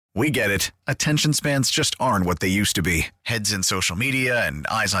We get it. Attention spans just aren't what they used to be. Heads in social media and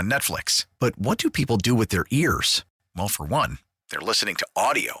eyes on Netflix. But what do people do with their ears? Well, for one, they're listening to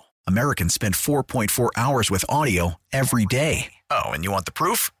audio. Americans spend 4.4 hours with audio every day. Oh, and you want the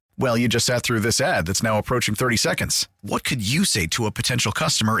proof? Well, you just sat through this ad that's now approaching 30 seconds. What could you say to a potential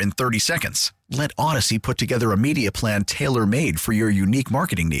customer in 30 seconds? Let Odyssey put together a media plan tailor-made for your unique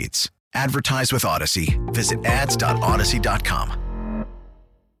marketing needs. Advertise with Odyssey. Visit ads.odyssey.com.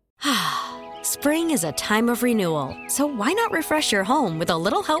 Spring is a time of renewal, so why not refresh your home with a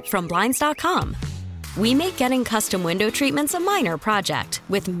little help from Blinds.com? We make getting custom window treatments a minor project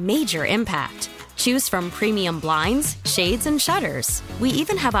with major impact. Choose from premium blinds, shades, and shutters. We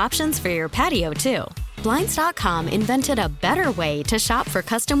even have options for your patio, too. Blinds.com invented a better way to shop for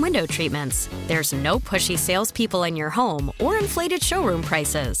custom window treatments. There's no pushy salespeople in your home or inflated showroom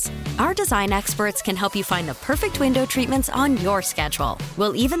prices. Our design experts can help you find the perfect window treatments on your schedule.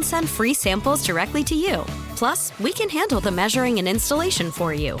 We'll even send free samples directly to you. Plus, we can handle the measuring and installation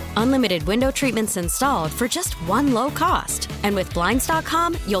for you. Unlimited window treatments installed for just one low cost. And with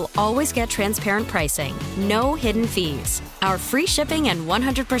Blinds.com, you'll always get transparent pricing. No hidden fees. Our free shipping and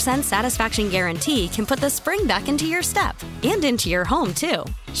 100% satisfaction guarantee can put the spring back into your step and into your home, too.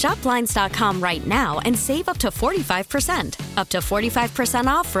 Shop Blinds.com right now and save up to 45%. Up to 45%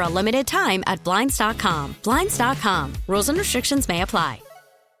 off for a limited time at Blinds.com. Blinds.com. Rules and restrictions may apply.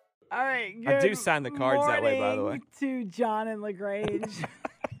 All right. I do sign the cards that way, by the way. To John and LaGrange.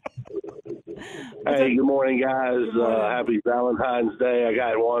 Hey, good morning, guys. Happy Valentine's Day. I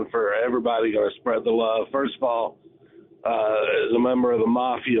got one for everybody. Going to spread the love. First of all, as a member of the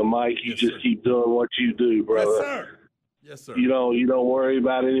Mafia, Mike, you just keep doing what you do, brother. Yes, sir. Yes, sir. You don't worry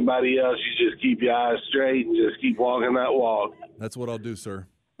about anybody else. You just keep your eyes straight and just keep walking that walk. That's what I'll do, sir.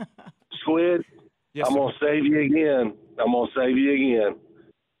 Squid, Yes, I'm going to save you again. I'm going to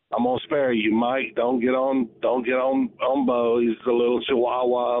spare you, Mike. Don't get on Beau. He's a little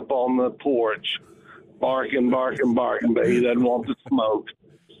chihuahua up on the porch, barking, but he doesn't want to smoke.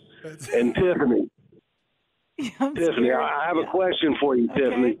 And Tiffany, I have a question for you,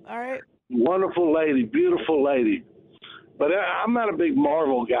 Tiffany. All right. Wonderful lady, beautiful lady. But I'm not a big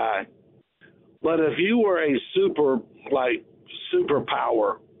Marvel guy. But if you were a superpower,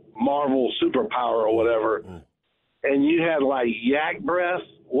 Marvel superpower or whatever, and you had like yak breath,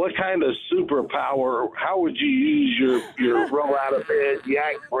 what kind of superpower, how would you use your roll out of bed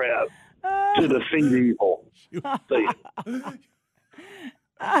yak breath to defeat evil? You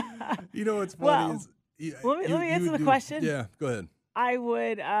know what's funny is... Let me answer the question. Yeah, go ahead. I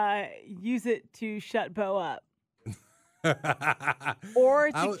would use it to shut Beau up. Or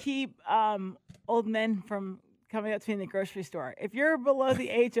to keep old men from coming up to me in the grocery store. If you're below the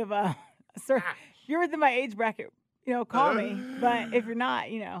age of sir, if you're within my age bracket, call me. But if you're not,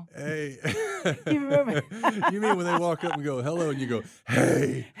 Hey. keep it moving. You mean when they walk up and go, hello, and you go,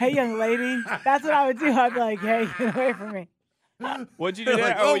 hey. Hey, young lady. That's what I would do. I'd be like, hey, get away from me. Would you do that?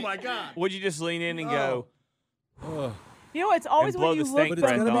 Like, oh, my God. Would you just lean in and go? Oh. It's always And blow when you the look stank But it's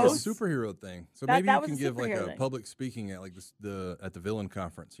breath going to be a most. superhero thing. So That maybe you was can a give like superhero a thing. public speaking at like at the villain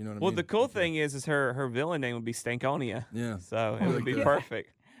conference. You know what I Well, mean? the cool thing is her villain name would be Stankonia. Yeah. So it would be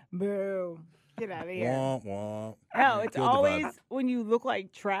perfect. Boo. Get out of here. Womp, womp. No, it's Killed the vibe. always when you look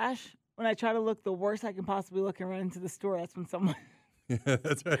like trash. When I try to look the worst I can possibly look and run into the store, that's when someone's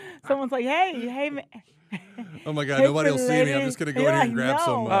like, hey, man. Oh my God, Hey, nobody will see me. I'm just gonna go in here and grab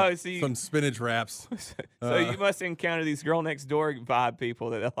no. some spinach wraps. So you must encounter these girl next door vibe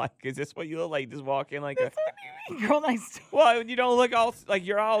people that are like, is this what you look like? Just walk in like a... What do you mean, girl next door? Well, you don't look all like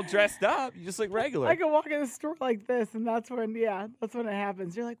you're all dressed up. You just look regular. I can walk in the store like this, and that's when it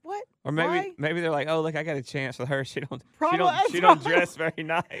happens. You're like, what? Or Why? maybe they're like, oh, look, I got a chance with her. She don't dress very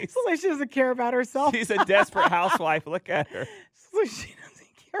nice. It's like she doesn't care about herself. She's a desperate housewife. Look at her. It's like she doesn't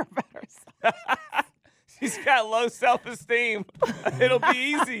care about herself. She's got low self-esteem. It'll be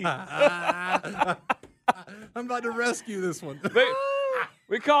easy. I'm about to rescue this one.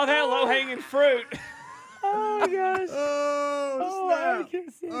 We call that low-hanging fruit. Oh my gosh. Oh, snap. I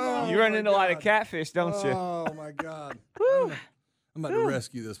can't see Oh, that. You run my into a lot of God. catfish, don't you? Oh my God. Woo. I'm about to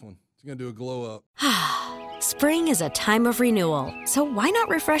rescue this one. It's gonna do a glow up. Spring is a time of renewal, so why not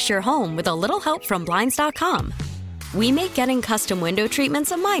refresh your home with a little help from Blinds.com? We make getting custom window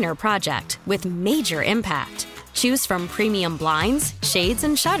treatments a minor project with major impact. Choose from premium blinds, shades,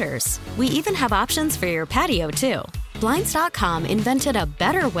 and shutters. We even have options for your patio, too. Blinds.com invented a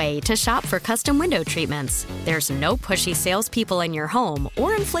better way to shop for custom window treatments. There's no pushy salespeople in your home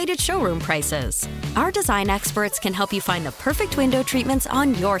or inflated showroom prices. Our design experts can help you find the perfect window treatments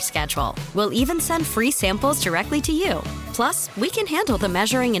on your schedule. We'll even send free samples directly to you. Plus, we can handle the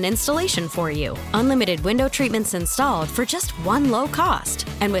measuring and installation for you. Unlimited window treatments installed for just one low cost.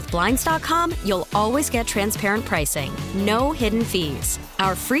 And with Blinds.com, you'll always get transparent pricing. No hidden fees.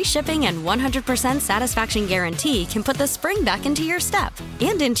 Our free shipping and 100% satisfaction guarantee can put the spring back into your step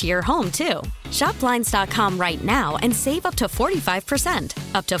and into your home, too. Shop Blinds.com right now and save up to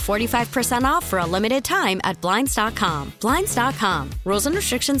 45%. Up to 45% off for a limited time at Blinds.com. Blinds.com. Rules and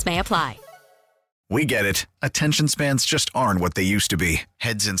restrictions may apply. We get it. Attention spans just aren't what they used to be.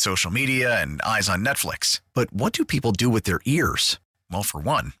 Heads in social media and eyes on Netflix. But what do people do with their ears? Well, for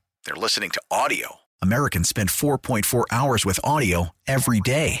one, they're listening to audio. Americans spend 4.4 hours with audio every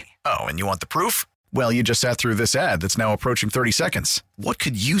day. Oh, and you want the proof? Well, you just sat through this ad that's now approaching 30 seconds. What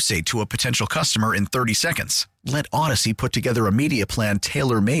could you say to a potential customer in 30 seconds? Let Odyssey put together a media plan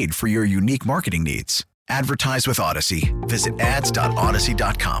tailor-made for your unique marketing needs. Advertise with Odyssey. Visit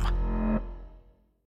ads.odyssey.com.